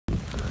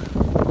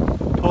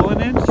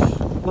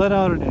let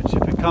out an inch.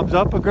 If it comes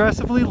up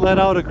aggressively, let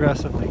out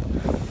aggressively.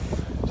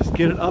 Just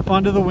get it up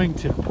onto the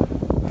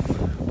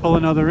wingtip. Pull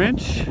another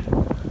inch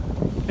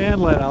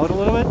and let out a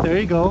little bit. There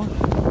you go.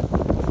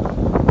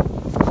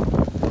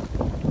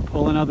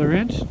 Pull another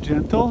inch,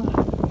 gentle.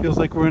 Feels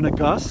like we're in a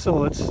gust, so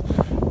let's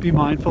be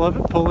mindful of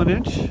it. Pull an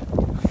inch.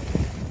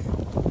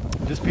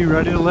 Just be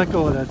ready to let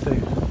go of that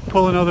thing.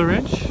 Pull another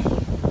inch.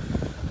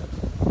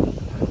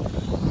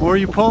 The more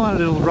you pull on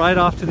it, it'll ride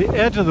off to the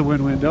edge of the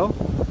wind window.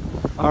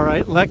 All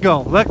right, let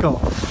go, let go.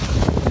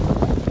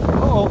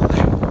 Uh-oh.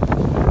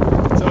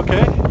 It's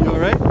okay, you all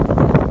right?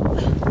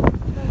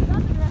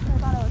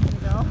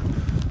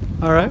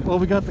 All right, well,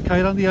 we got the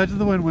kite on the edge of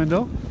the wind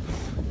window.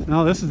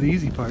 Now this is the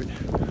easy part.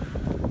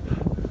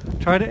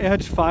 Try to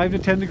edge 5 to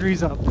 10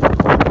 degrees up.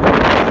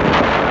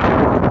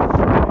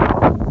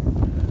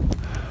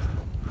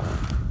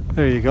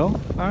 There you go.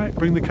 All right,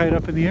 bring the kite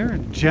up in the air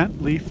and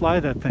gently fly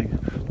that thing.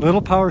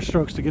 Little power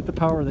strokes to get the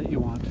power that you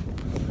want.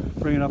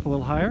 Bring it up a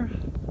little higher.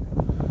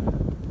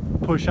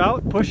 Push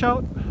out, push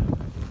out.